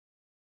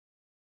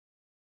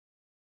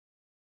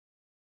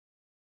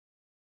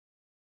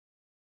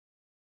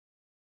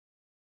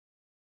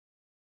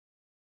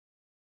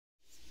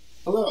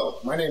Hello,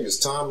 my name is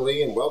Tom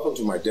Lee and welcome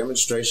to my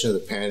demonstration of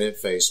the Panadent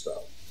Face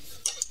Bow.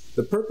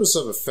 The purpose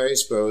of a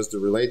face bow is to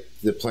relate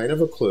the plane of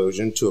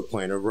occlusion to a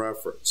plane of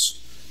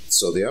reference.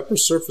 So the upper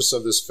surface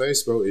of this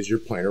face bow is your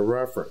plane of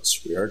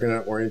reference. We are going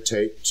to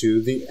orientate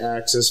to the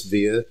axis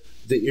via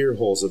the ear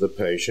holes of the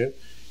patient,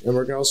 and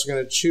we're also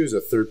going to choose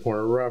a third point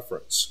of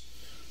reference.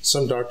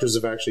 Some doctors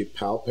have actually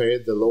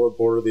palpated the lower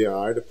border of the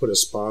eye to put a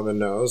spot on the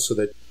nose so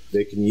that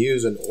they can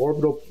use an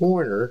orbital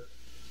pointer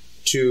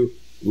to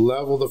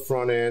level the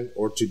front end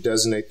or to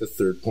designate the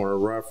third point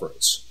of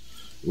reference.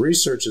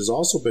 Research has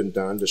also been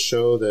done to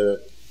show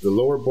that the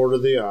lower border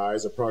of the eye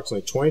is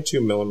approximately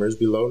 22 millimeters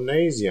below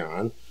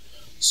Nasion,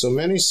 so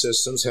many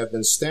systems have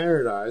been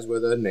standardized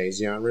with a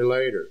Nasion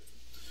Relator.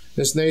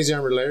 This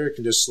Nasion Relator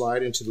can just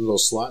slide into the little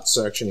slot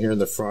section here in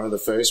the front of the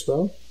face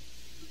bow.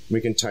 We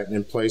can tighten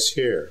in place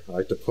here. I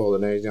like to pull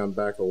the Nasion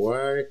back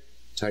away,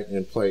 tighten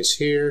in place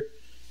here.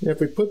 And if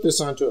we put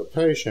this onto a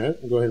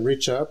patient, go ahead and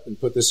reach up and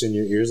put this in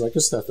your ears like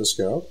a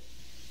stethoscope.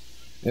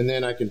 And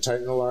then I can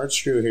tighten the large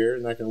screw here,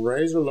 and I can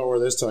raise or lower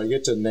this till I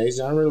get to the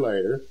Nasion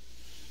Relator.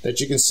 That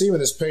you can see when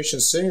this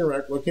patient's sitting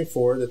erect looking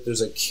forward that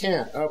there's a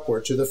cant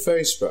upward to the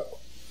face bow.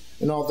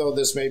 And although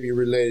this may be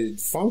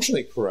related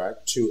functionally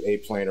correct to a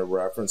plane of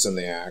reference in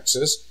the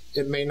axis,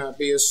 it may not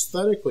be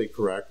aesthetically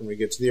correct when we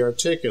get to the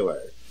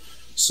articulator.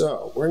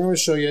 So we're going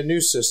to show you a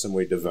new system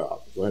we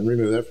developed. Go ahead and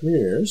remove that from your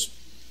ears.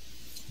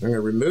 I'm going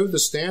to remove the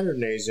standard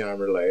Nasion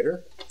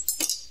Relator,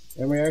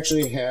 and we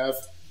actually have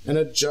an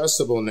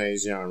adjustable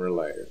Nasion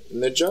Relator.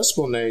 And the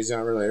adjustable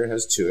Nasion Relator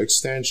has two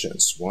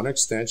extensions. One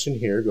extension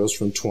here goes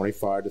from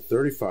 25 to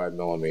 35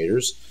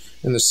 millimeters,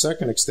 and the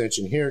second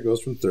extension here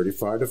goes from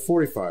 35 to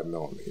 45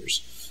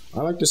 millimeters.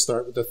 I like to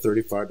start with the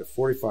 35 to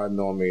 45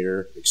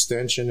 millimeter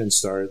extension and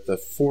start at the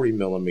 40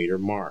 millimeter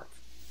mark.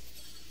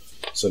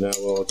 So now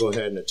we'll go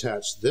ahead and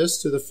attach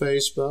this to the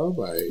face bow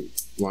by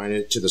lining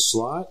it to the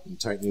slot and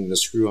tightening the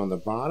screw on the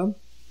bottom.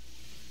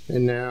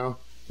 And now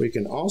we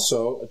can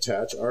also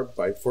attach our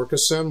bite fork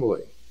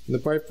assembly. And the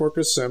bite fork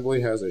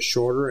assembly has a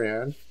shorter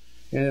end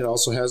and it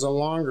also has a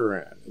longer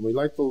end. And we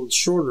like the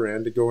shorter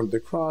end to go into the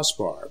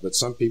crossbar, but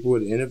some people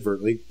would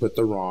inadvertently put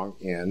the wrong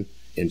end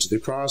into the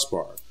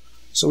crossbar.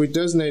 So we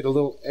designate a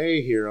little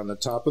A here on the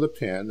top of the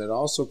pin that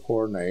also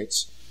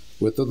coordinates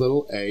with the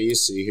little A you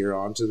see here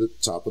onto the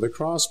top of the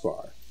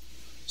crossbar.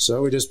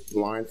 So we just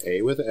line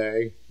A with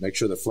A, make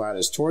sure the flat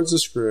is towards the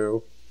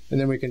screw, and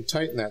then we can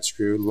tighten that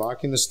screw,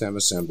 locking the stem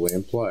assembly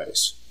in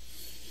place.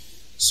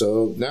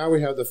 So now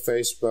we have the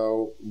face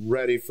bow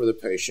ready for the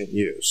patient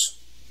use.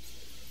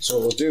 So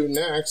what we'll do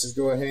next is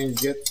go ahead and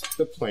get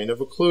the plane of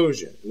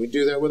occlusion. We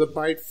do that with a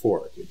bite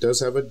fork. It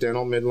does have a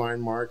dental midline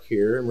mark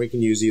here, and we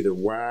can use either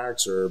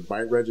wax or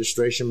bite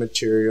registration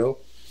material.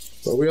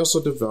 But we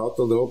also developed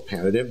a little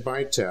Panadent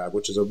bite tab,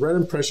 which is a red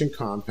impression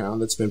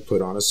compound that's been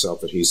put on a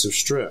self-adhesive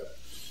strip.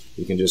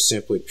 You can just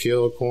simply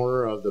peel a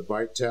corner of the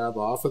bite tab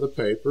off of the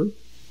paper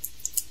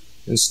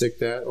and stick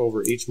that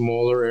over each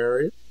molar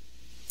area.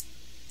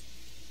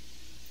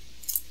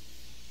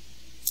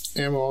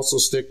 And we'll also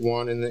stick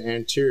one in the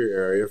anterior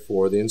area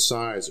for the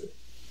incisor.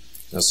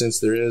 Now since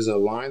there is a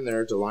line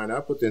there to line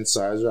up with the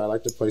incisor, I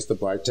like to place the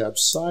bite tab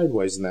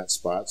sideways in that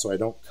spot so I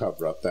don't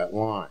cover up that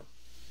line.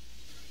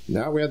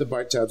 Now we have the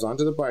bite tabs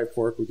onto the bite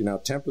fork. We can now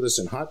temper this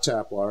in hot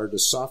tap water to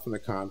soften the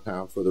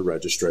compound for the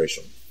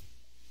registration.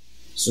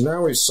 So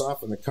now we've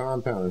softened the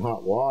compound in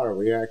hot water,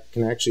 we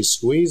can actually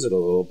squeeze it a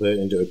little bit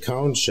into a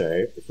cone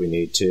shape if we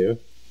need to,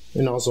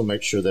 and also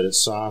make sure that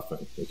it's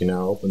softened. We can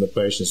now open the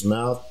patient's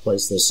mouth,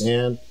 place this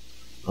in,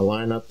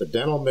 align up the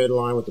dental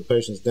midline with the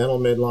patient's dental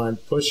midline,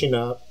 pushing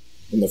up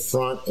in the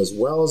front as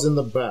well as in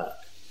the back.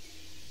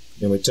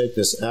 Then we take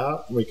this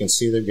out, and we can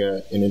see they've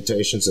got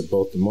indentations at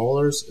both the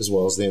molars as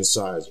well as the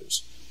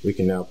incisors. We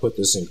can now put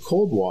this in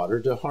cold water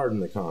to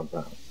harden the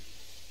compound.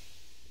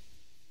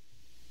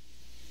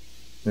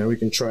 Now we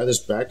can try this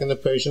back in the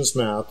patient's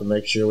mouth to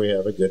make sure we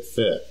have a good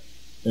fit.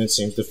 And it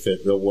seems to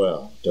fit real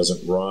well. It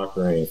doesn't rock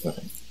or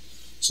anything.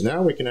 So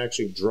now we can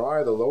actually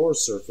dry the lower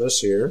surface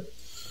here.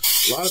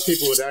 A lot of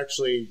people would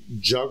actually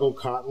juggle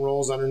cotton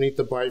rolls underneath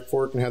the bite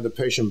fork and have the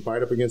patient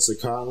bite up against the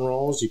cotton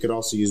rolls. You could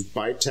also use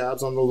bite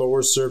tabs on the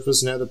lower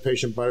surface and have the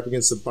patient bite up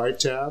against the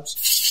bite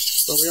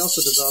tabs. But we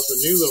also developed a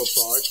new little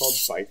product called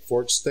Bite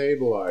Fork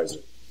Stabilizer.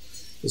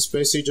 It's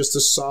basically just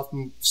a soft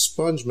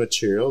sponge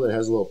material that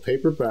has a little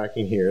paper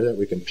backing here that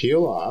we can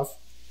peel off.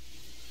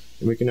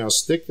 And we can now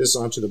stick this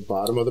onto the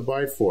bottom of the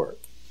bite fork.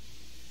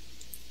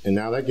 And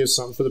now that gives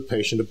something for the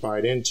patient to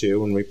bite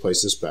into when we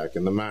place this back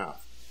in the mouth.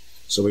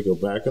 So we go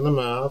back in the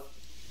mouth,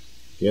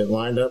 get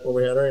lined up where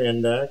we had our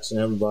index,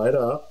 and bite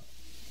up.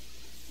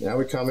 Now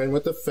we come in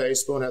with the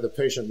face bow and have the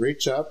patient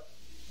reach up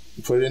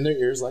and put it in their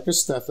ears like a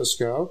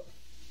stethoscope.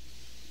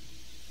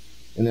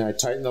 And then I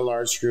tighten the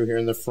large screw here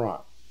in the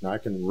front. Now I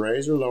can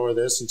raise or lower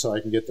this until I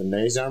can get the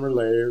Nasion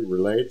Relator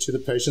related to the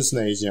patient's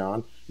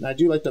Nasion. And I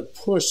do like to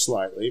push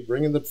slightly,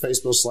 bringing the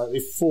face bow slightly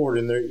forward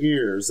in their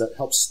ears. That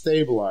helps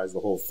stabilize the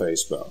whole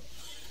face bow.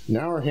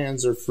 Now our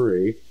hands are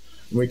free.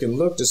 And we can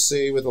look to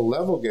see with the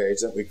level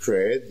gauge that we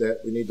created that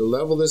we need to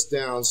level this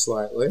down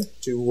slightly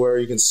to where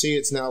you can see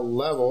it's now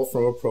level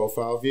from a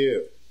profile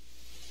view.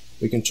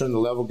 We can turn the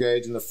level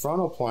gauge in the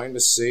frontal plane to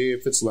see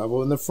if it's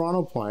level in the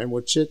frontal plane,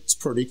 which it's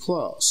pretty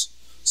close.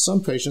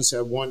 Some patients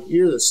have one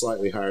ear that's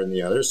slightly higher than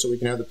the other, so we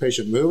can have the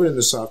patient move it in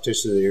the soft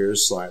tissue of the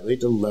ears slightly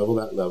to level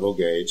that level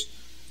gauge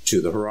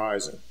to the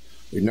horizon.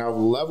 We've now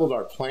leveled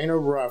our plane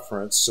of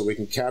reference so we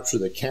can capture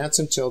the cants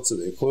and tilts of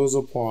the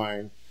occlusal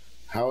plane,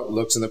 how it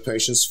looks in the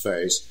patient's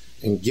face,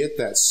 and get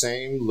that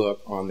same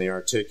look on the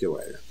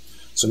articulator.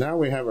 So now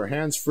we have our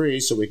hands free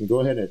so we can go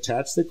ahead and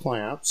attach the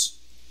clamps.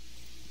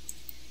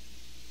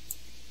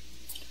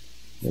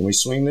 And we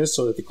swing this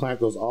so that the clamp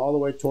goes all the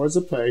way towards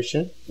the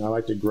patient. And I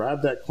like to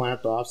grab that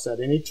clamp to offset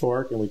any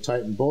torque, and we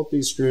tighten both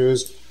these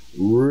screws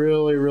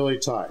really, really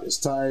tight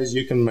as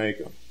you can make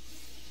them.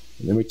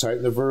 And then we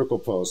tighten the vertical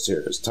post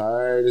here as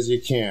tight as you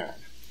can.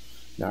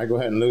 Now I go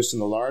ahead and loosen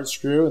the large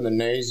screw in the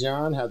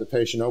Nasion, have the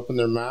patient open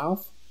their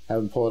mouth, have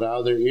them pull it out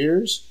of their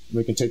ears, and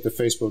we can take the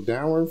face bow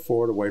downward and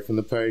forward away from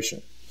the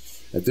patient.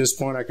 At this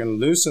point, I can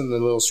loosen the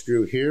little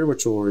screw here,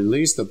 which will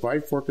release the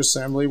bite fork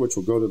assembly, which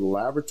will go to the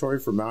laboratory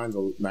for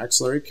mounting the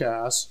maxillary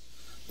cast.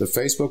 The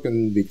face bow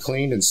can be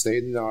cleaned and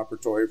stayed in the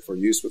operatory for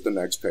use with the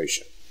next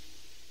patient.